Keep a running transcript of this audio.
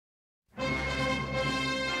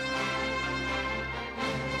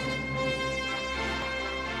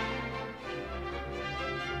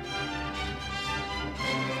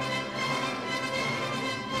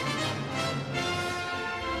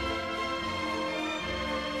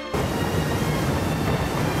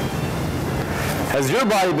Has your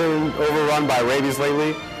body been overrun by rabies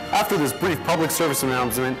lately? After this brief public service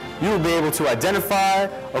announcement, you will be able to identify,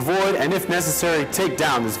 avoid, and if necessary, take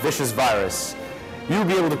down this vicious virus. You will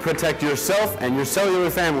be able to protect yourself and your cellular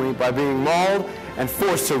family by being mauled and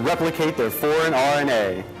forced to replicate their foreign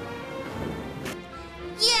RNA.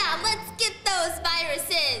 Yeah, let's get those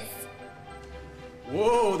viruses!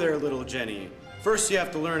 Whoa there, little Jenny. First you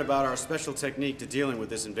have to learn about our special technique to dealing with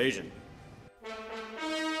this invasion.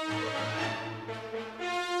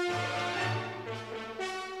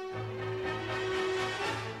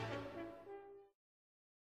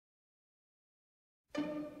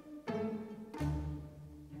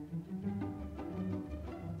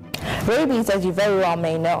 Rabies, as you very well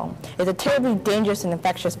may know, is a terribly dangerous and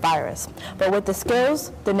infectious virus. But with the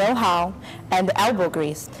skills, the know-how, and the elbow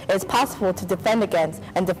grease, it is possible to defend against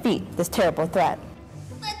and defeat this terrible threat.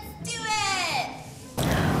 Let's do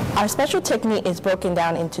it! Our special technique is broken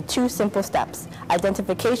down into two simple steps: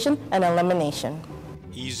 identification and elimination.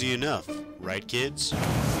 Easy enough, right kids?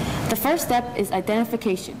 The first step is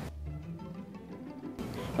identification.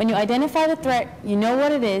 When you identify the threat, you know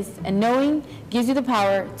what it is, and knowing gives you the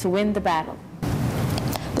power to win the battle.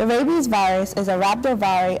 The rabies virus is a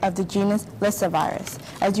rhabdoviris of the genus Lyssavirus.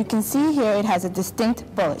 As you can see here, it has a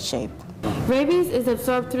distinct bullet shape. Rabies is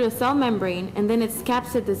absorbed through the cell membrane, and then its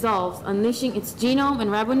capsid dissolves, unleashing its genome and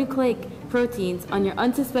ribonucleic proteins on your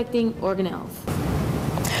unsuspecting organelles.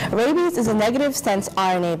 Rabies is a negative-sense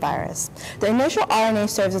RNA virus. The initial RNA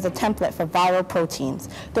serves as a template for viral proteins,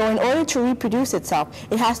 though in order to reproduce itself,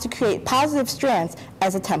 it has to create positive strands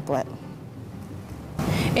as a template.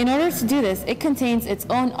 In order to do this, it contains its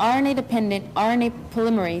own RNA-dependent RNA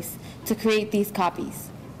polymerase to create these copies.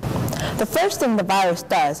 The first thing the virus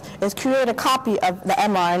does is create a copy of the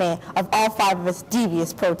mRNA of all 5 of its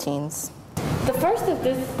devious proteins. The first of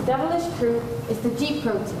this devilish crew is the G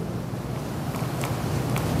protein.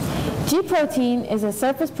 G protein is a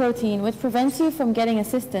surface protein which prevents you from getting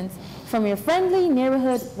assistance from your friendly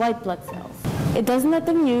neighborhood white blood cells. It doesn't let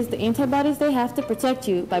them use the antibodies they have to protect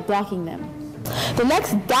you by blocking them. The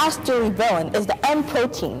next dastardly villain is the M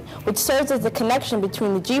protein, which serves as the connection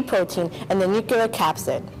between the G protein and the nuclear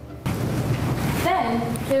capsid. Then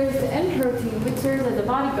there is the N protein, which serves as a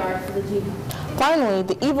bodyguard for the G. Finally,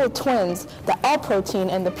 the evil twins, the L protein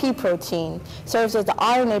and the P protein, serves as the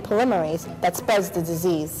RNA polymerase that spreads the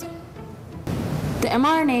disease. The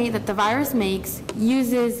mRNA that the virus makes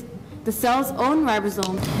uses the cell's own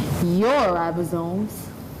ribosomes, your ribosomes,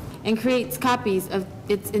 and creates copies of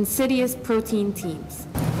its insidious protein teams.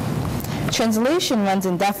 Translation runs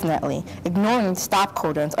indefinitely, ignoring stop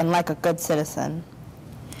codons unlike a good citizen.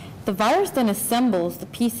 The virus then assembles the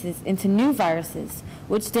pieces into new viruses,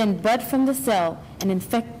 which then bud from the cell and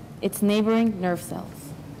infect its neighboring nerve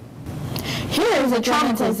cells. Here is a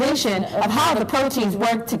dramatization of how the proteins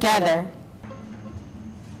work together.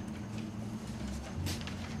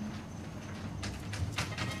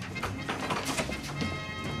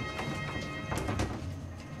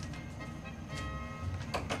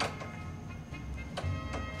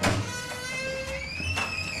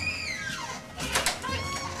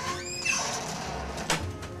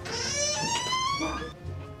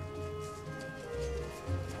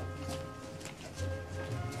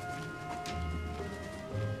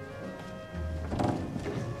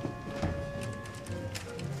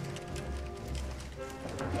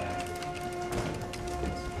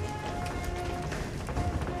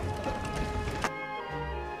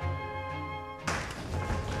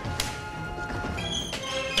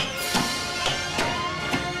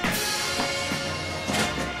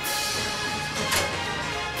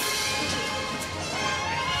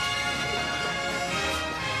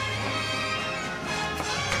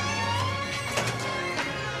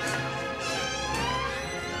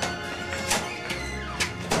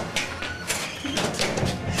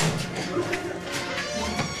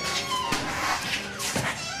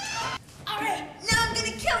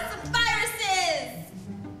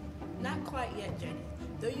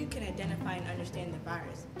 Though you can identify and understand the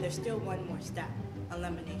virus, there's still one more step: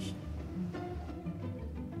 elimination.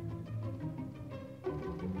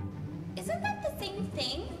 Isn't that the same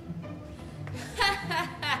thing?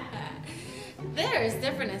 They're as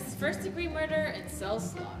different as first-degree murder and cell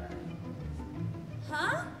slaughter.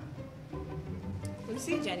 Huh? You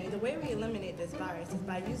see, Jenny, the way we eliminate this virus is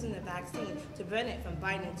by using the vaccine to prevent it from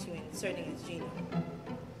binding to and inserting its genome.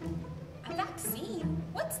 A vaccine?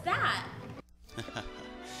 What's that?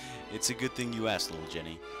 It's a good thing you asked, little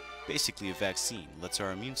Jenny. Basically, a vaccine lets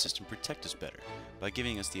our immune system protect us better by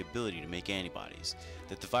giving us the ability to make antibodies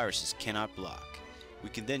that the viruses cannot block. We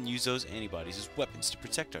can then use those antibodies as weapons to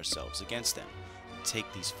protect ourselves against them.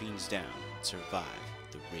 take these fiends down and survive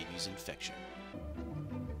the rabies infection.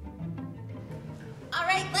 All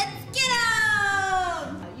right, let's get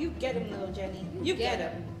him! You get him, little Jenny. You get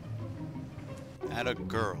him. Atta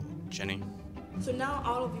girl, Jenny. So now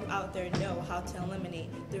all of you out there know how to eliminate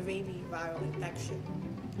the rabies viral infection.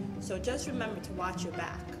 So just remember to watch your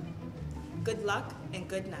back. Good luck and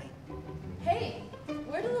good night. Hey,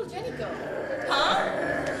 where did little Jenny go?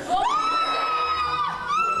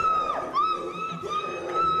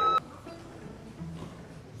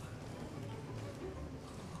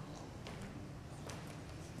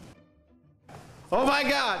 Oh my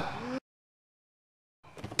God!